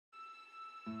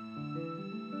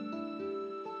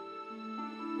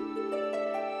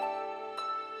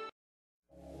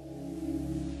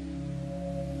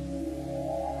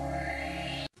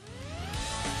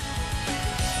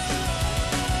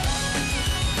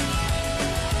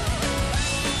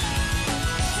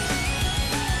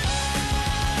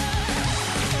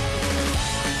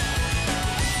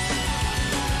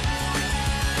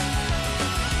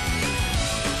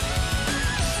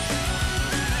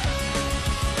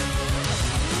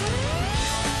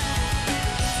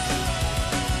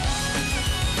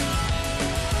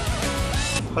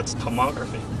What's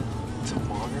tomography?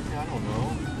 Tomography? I don't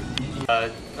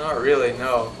know. Not really,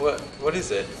 no. What is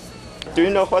it? Do you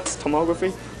know what's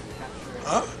tomography?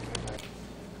 Huh?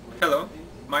 Hello,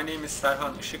 my name is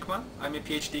Serhan Isikman. I'm a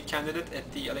PhD candidate at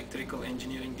the Electrical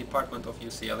Engineering Department of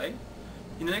UCLA.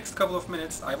 In the next couple of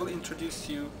minutes, I will introduce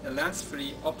you a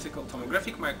lens-free optical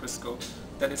tomographic microscope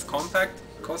that is compact,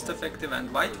 cost-effective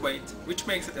and lightweight, which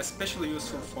makes it especially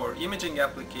useful for imaging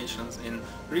applications in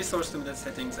resource-limited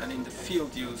settings and in the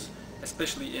field use,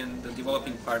 especially in the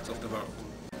developing parts of the world.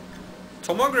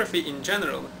 Tomography in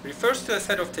general refers to a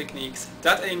set of techniques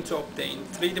that aim to obtain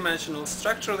three-dimensional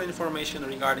structural information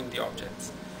regarding the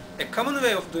objects. A common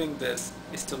way of doing this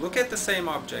is to look at the same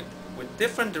object with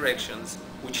different directions,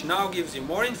 which now gives you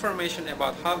more information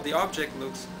about how the object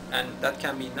looks, and that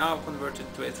can be now converted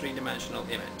to a three-dimensional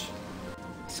image.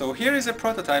 So here is a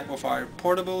prototype of our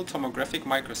portable tomographic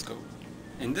microscope.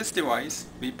 In this device,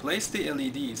 we place the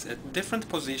LEDs at different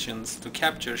positions to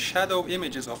capture shadow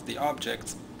images of the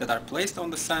objects that are placed on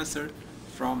the sensor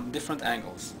from different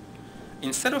angles.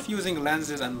 Instead of using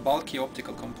lenses and bulky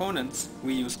optical components,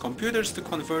 we use computers to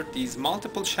convert these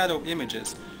multiple shadow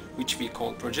images, which we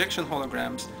call projection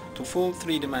holograms, to full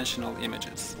three-dimensional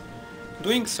images.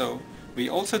 Doing so, we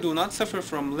also do not suffer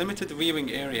from limited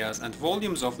viewing areas and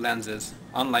volumes of lenses,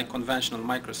 unlike conventional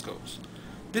microscopes.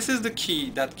 This is the key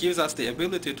that gives us the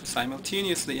ability to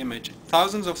simultaneously image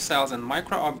thousands of cells and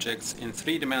micro-objects in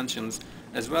 3 dimensions,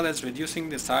 as well as reducing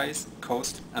the size,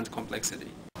 cost, and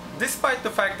complexity. Despite the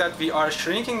fact that we are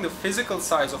shrinking the physical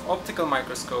size of optical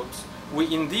microscopes,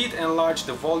 we indeed enlarge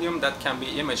the volume that can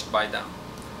be imaged by them.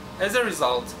 As a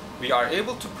result, we are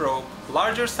able to probe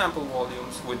larger sample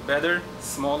volumes with better,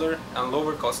 smaller, and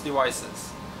lower-cost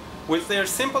devices. With their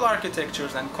simple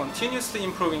architectures and continuously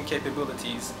improving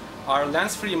capabilities, our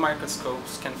lens-free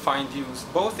microscopes can find use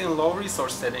both in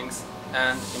low-resource settings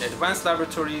and in advanced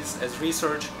laboratories as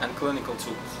research and clinical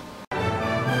tools.